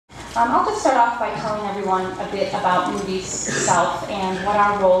I'll just start off by telling everyone a bit about Moody's itself and what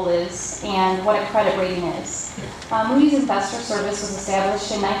our role is and what a credit rating is. Moody's Investor Service was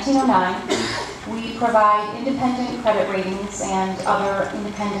established in 1909. We provide independent credit ratings and other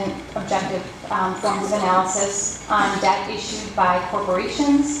independent objective forms of analysis on debt issued by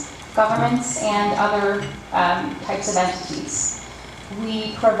corporations, governments, and other types of entities.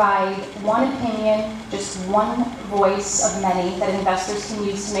 We provide one opinion, just one voice of many that investors can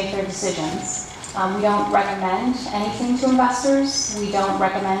use to make their decisions. We don't recommend anything to investors. We don't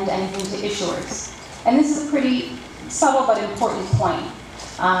recommend anything to issuers. And this is a pretty subtle but important point.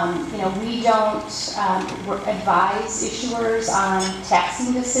 We don't advise issuers on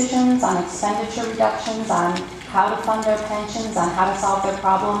taxing decisions, on expenditure reductions, on how to fund their pensions, on how to solve their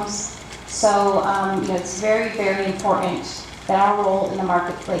problems. So it's very, very important that our role in the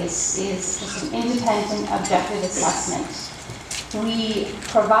marketplace is just an independent, objective assessment. We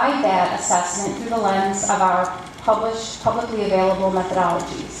provide that assessment through the lens of our published, publicly available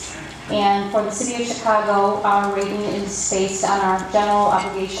methodologies. And for the City of Chicago, our rating is based on our general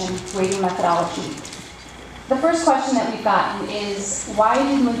obligation rating methodology. The first question that we've gotten is, why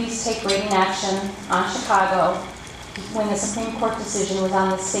did Moody's take rating action on Chicago when the Supreme Court decision was on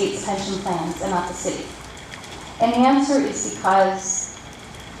the state's pension plans and not the city? And the answer is because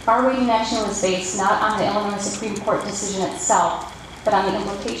our rating action was based not on the Illinois Supreme Court decision itself, but on the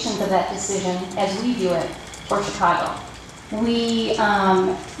implications of that decision as we view it for Chicago. We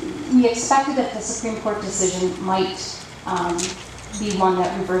expected that the Supreme Court decision might be one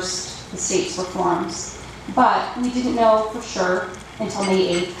that reversed the state's reforms, but we didn't know for sure until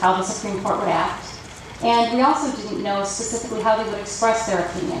May 8th how the Supreme Court would act. And we also didn't know specifically how they would express their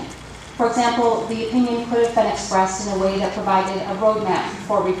opinion. For example, the opinion could have been expressed in a way that provided a roadmap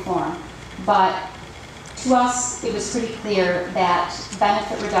for reform. But to us, it was pretty clear that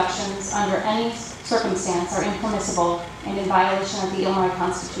benefit reductions under any circumstance are impermissible and in violation of the Illinois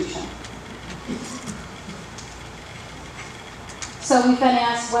Constitution. So we've been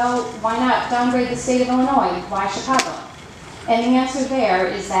asked, well, why not downgrade the state of Illinois? Why Chicago? And the answer there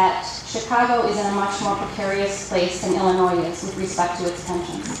is that Chicago is in a much more precarious place than Illinois is with respect to its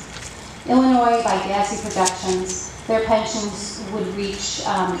pensions. Illinois, by GASI projections, their pensions would reach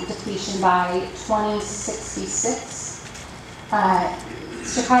depletion by 2066.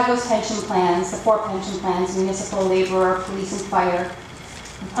 Chicago's pension plans, the 4 pension plans, municipal, laborer, police, and fire,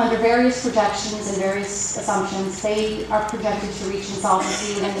 under various projections and various assumptions, they are projected to reach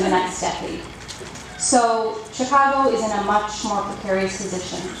insolvency within the next decade. So Chicago is in a much more precarious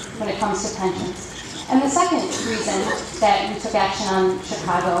position when it comes to pensions. And the second reason that we took action on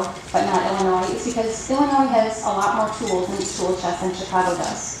Chicago, but not Illinois, is because Illinois has a lot more tools in its tool chest than Chicago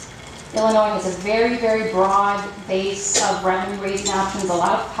does. Illinois has a very, very broad base of revenue-raising options, a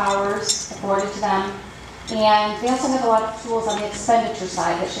lot of powers afforded to them, and they also have a lot of tools on the expenditure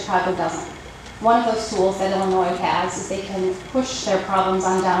side that Chicago doesn't. One of those tools that Illinois has is they can push their problems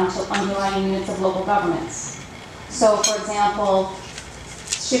on down to underlying units of local governments. So, for example,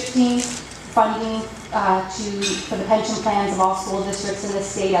 shifting funding for the pension plans of all school districts in the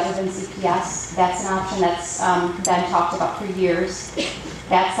state other than CPS. That's an option that's been talked about for years.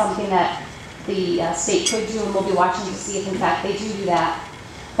 That's something that the state could do, and we'll be watching to see if in fact they do that.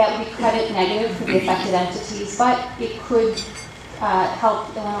 That would be credit negative for the affected entities, but it could help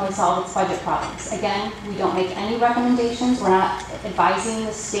Illinois solve its budget problems. Again, we don't make any recommendations. We're not advising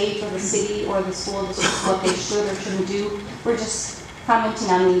the state or the city or the school districts what they should or shouldn't do. We're just commenting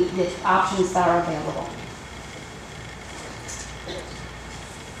on the options that are available.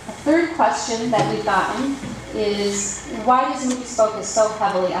 A third question that we've gotten is, why does Moody's focus so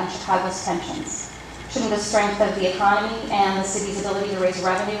heavily on Chicago's pensions? Shouldn't the strength of the economy and the city's ability to raise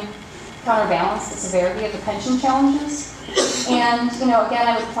revenue counterbalance the severity of the pension challenges? And again,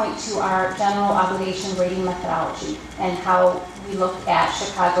 I would point to our general obligation rating methodology and how we look at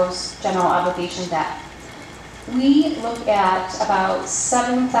Chicago's general obligation debt. We look at about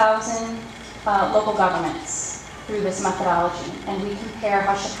 7,000 local governments through this methodology, and we compare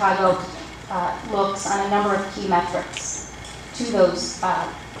how Chicago looks on a number of key metrics to those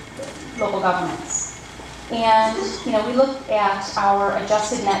local governments. And we look at our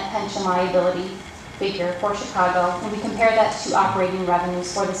adjusted net pension liability figure for Chicago, and we compare that to operating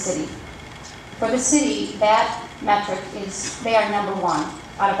revenues for the city. For the city, that metric is, they are number 1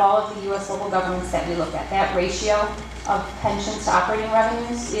 out of all of the U.S. local governments that we look at. That ratio of pensions to operating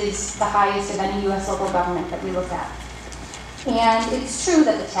revenues is the highest of any U.S. local government that we look at. And it's true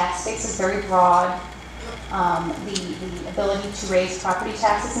that the tax base is very broad. The ability to raise property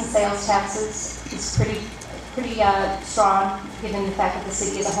taxes and sales taxes is pretty pretty strong, given the fact that the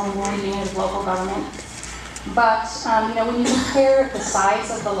city is a home rule unit of local government. But you know, when you compare the size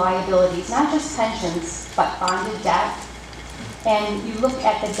of the liabilities, not just pensions, but bonded debt, and you look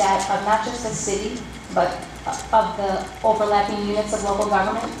at the debt of not just the city, but of the overlapping units of local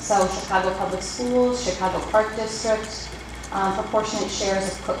government, so Chicago Public Schools, Chicago Park District, proportionate shares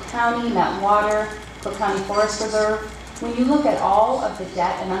of Cook County, Met Water, Cook County Forest Reserve. When you look at all of the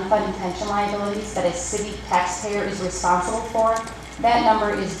debt and unfunded pension liabilities that a city taxpayer is responsible for, that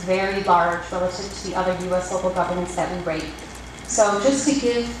number is very large relative to the other U.S. local governments that we rate. So just to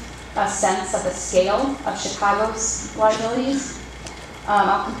give a sense of the scale of Chicago's liabilities,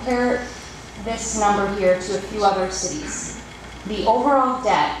 I'll compare this number here to a few other cities. The overall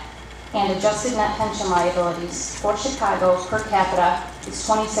debt and adjusted net pension liabilities for Chicago per capita is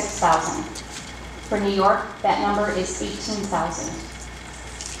 $26,000. For New York, that number is $18,000.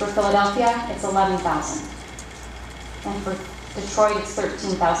 For Philadelphia, it's $11,000. And for Detroit, it's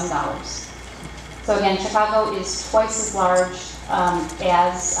 $13,000. So again, Chicago is twice as large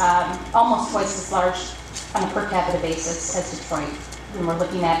almost twice as large on a per capita basis as Detroit when we're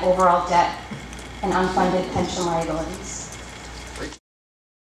looking at overall debt and unfunded pension liabilities.